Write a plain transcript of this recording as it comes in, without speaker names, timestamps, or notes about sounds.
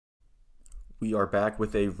We are back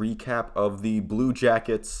with a recap of the Blue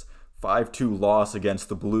Jackets 5-2 loss against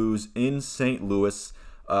the Blues in St. Louis.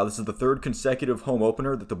 This is the third consecutive home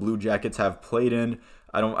opener that the Blue Jackets have played in.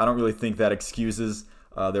 I don't really think that excuses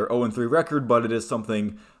their 0-3 record, but it is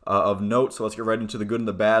something of note. So let's get right into the good and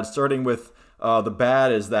the bad. Starting with the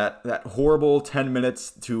bad is that horrible 10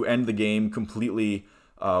 minutes to end the game, completely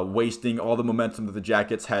wasting all the momentum that the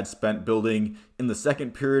Jackets had spent building in the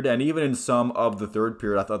second period, and even in some of the third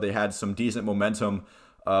period. I thought they had some decent momentum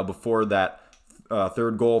before that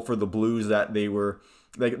third goal for the Blues that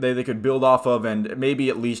they could build off of and maybe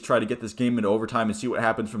at least try to get this game into overtime and see what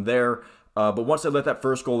happens from there. But once they let that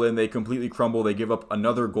first goal in, they completely crumble. They give up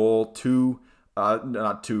another goal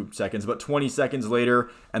not 2 seconds, but 20 seconds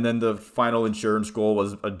later, and then the final insurance goal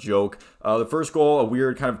was a joke. The first goal, a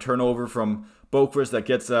weird kind of turnover from Boquist that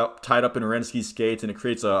gets tied up in Werenski's skates, and it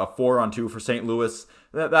creates a 4-on-2 for St. Louis.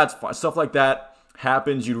 That's fine. Stuff like that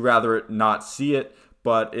happens. You'd rather not see it,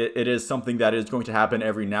 but it is something that is going to happen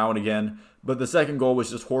every now and again. But the second goal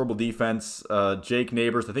was just horrible defense. Jake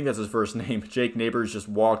Neighbors, I think that's his first name. Jake Neighbors just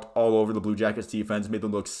walked all over the Blue Jackets defense, made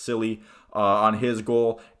them look silly on his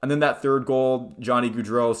goal. And then that third goal, Johnny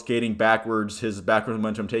Gaudreau skating backwards, his backward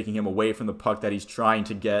momentum taking him away from the puck that he's trying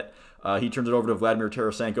to get. He turns it over to Vladimir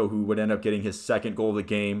Tarasenko, who would end up getting his second goal of the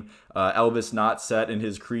game. Elvis not set in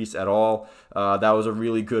his crease at all. That was a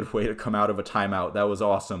really good way to come out of a timeout. That was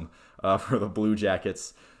awesome for the Blue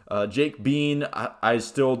Jackets. Jake Bean, I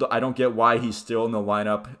don't get why he's still in the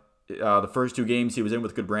lineup. The first two games he was in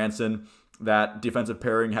with Goodbranson. That defensive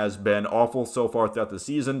pairing has been awful so far throughout the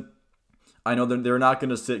season. I know that they're not going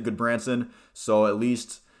to sit Goodbranson, so at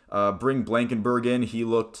least bring Blankenberg in. He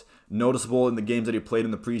looked noticeable in the games that he played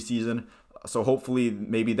in the preseason. So hopefully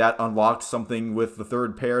maybe that unlocks something with the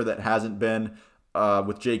third pair that hasn't been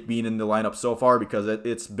with Jake Bean in the lineup so far, because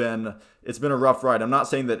it's been a rough ride. I'm not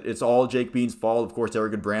saying that it's all Jake Bean's fault. Of course,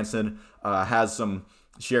 Eric Goodbranson has some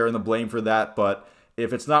share in the blame for that, but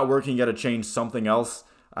if it's not working, you got to change something else.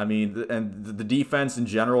 I mean, and the defense in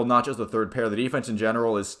general, not just the third pair, the defense in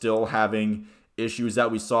general is still having issues that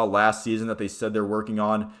we saw last season that they said they're working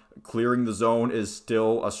on. Clearing the zone is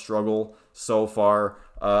still a struggle so far.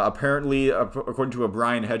 Apparently, according to a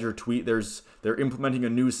Brian Hedger tweet, they're implementing a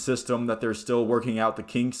new system that they're still working out the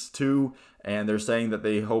kinks to, and they're saying that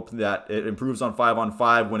they hope that it improves on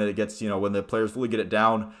 5-on-5 when it gets, when the players fully get it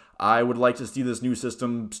down. I would like to see this new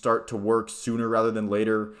system start to work sooner rather than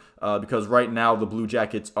later, because right now the Blue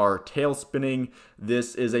Jackets are tail spinning.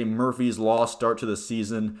 This is a Murphy's Law start to the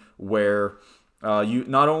season where you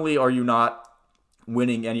not only are you not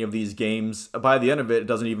winning any of these games, by the end of it, it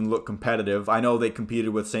doesn't even look competitive. I know they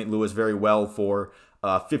competed with St. Louis very well for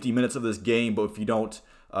 50 minutes of this game, but if you don't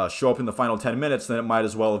show up in the final 10 minutes, then it might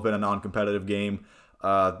as well have been a non-competitive game.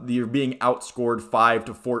 You're being outscored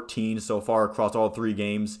 5-14 so far across all three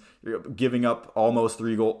games. You're giving up almost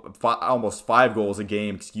 5 goals a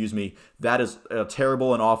game. Excuse me. That is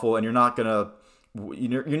terrible and awful, and you're not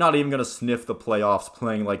even gonna sniff the playoffs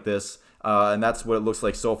playing like this. And that's what it looks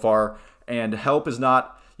like so far. And help is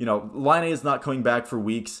not, Line A is not coming back for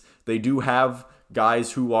weeks. They do have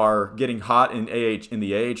guys who are getting hot in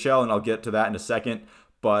the AHL, and I'll get to that in a second.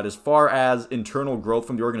 But as far as internal growth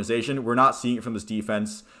from the organization, we're not seeing it from this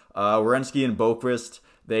defense. Werenski and Boquist,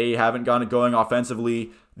 they haven't gotten it going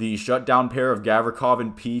offensively. The shutdown pair of Gavrikov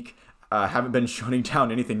and Peak haven't been shutting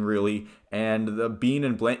down anything really. And the Bean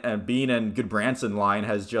and Goodbranson line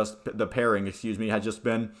has just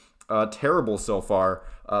been terrible so far.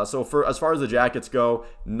 As far as the Jackets go,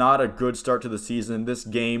 not a good start to the season. This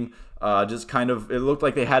game it looked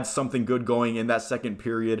like they had something good going in that second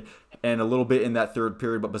period and a little bit in that third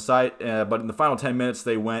period, but in the final 10 minutes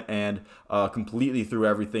they went and completely threw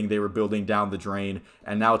everything they were building down the drain,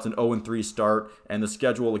 and now it's an 0-3 start, and the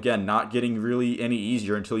schedule again not getting really any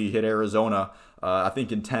easier until you hit Arizona, I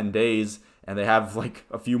think in 10 days, and they have like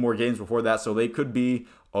a few more games before that, so they could be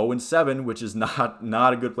 0-7, which is not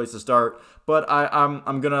a good place to start. But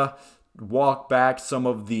I'm gonna walk back some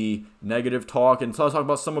of the negative talk and talk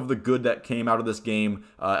about some of the good that came out of this game.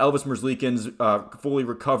 Elvis Merzlikins fully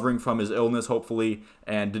recovering from his illness, hopefully,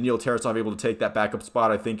 and Daniil Tarasov able to take that backup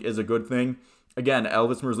spot, I think, is a good thing. Again,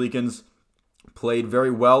 Elvis Merzlikins played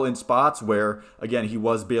very well in spots where, again, he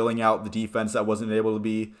was bailing out the defense that wasn't able to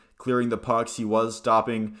be clearing the pucks. He was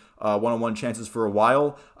stopping one-on-one chances for a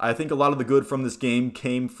while. I think a lot of the good from this game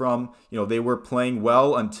came from, they were playing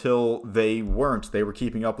well until they weren't. They were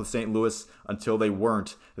keeping up with St. Louis until they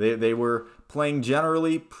weren't. They were playing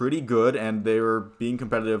generally pretty good, and they were being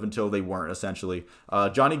competitive until they weren't, essentially.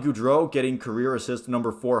 Johnny Gaudreau getting career assist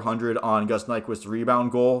number 400 on Gus Nyquist's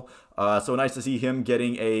rebound goal. So nice to see him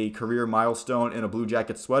getting a career milestone in a Blue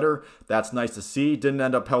Jackets sweater. That's nice to see. Didn't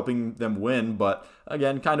end up helping them win, but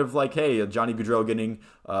again, kind of like, hey, Johnny Gaudreau getting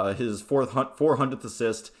his 400th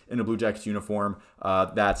assist in a Blue Jackets uniform.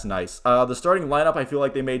 That's nice. The starting lineup, I feel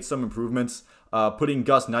like they made some improvements. Putting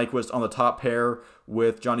Gus Nyquist on the top pair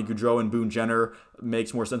with Johnny Gaudreau and Boone Jenner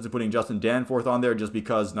makes more sense than putting Justin Danforth on there, just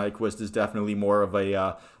because Nyquist is definitely more of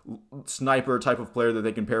a sniper type of player that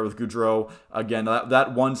they can pair with Gaudreau. Again, that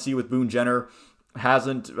 1C with Boone Jenner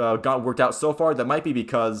hasn't got worked out so far. That might be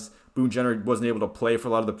because Boone Jenner wasn't able to play for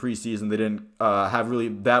a lot of the preseason. They didn't have really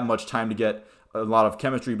that much time to get a lot of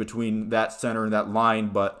chemistry between that center and that line,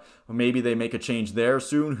 but maybe they make a change there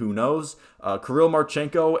soon. Who knows? Kirill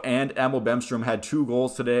Marchenko and Emil Bemstrom had 2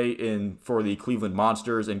 goals today for the Cleveland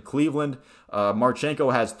Monsters in Cleveland.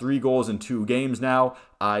 Marchenko has 3 goals in 2 games now.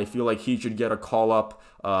 I feel like he should get a call-up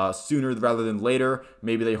sooner rather than later.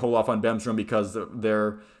 Maybe they hold off on Bemstrom because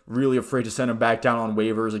they're really afraid to send him back down on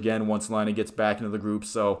waivers again once Laine gets back into the group.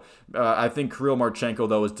 So I think Kirill Marchenko,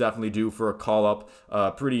 though, is definitely due for a call-up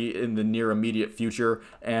pretty in the near immediate future.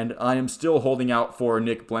 And I am still holding out for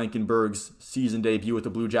Nick Blankenberg's season debut with the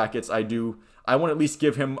Blue Jackets. I want to at least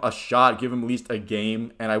give him a shot, give him at least a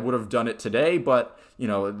game, and I would have done it today, but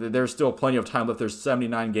there's still plenty of time left. There's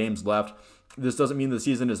 79 games left. This doesn't mean the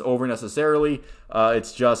season is over necessarily.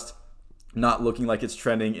 It's just not looking like it's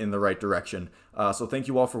trending in the right direction. So thank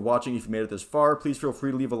you all for watching. If you made it this far, please feel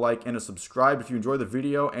free to leave a like and a subscribe if you enjoyed the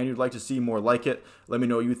video and you'd like to see more like it. Let me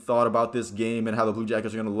know what you thought about this game and how the Blue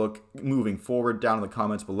Jackets are going to look moving forward down in the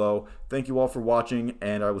comments below. Thank you all for watching,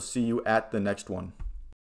 and I will see you at the next one.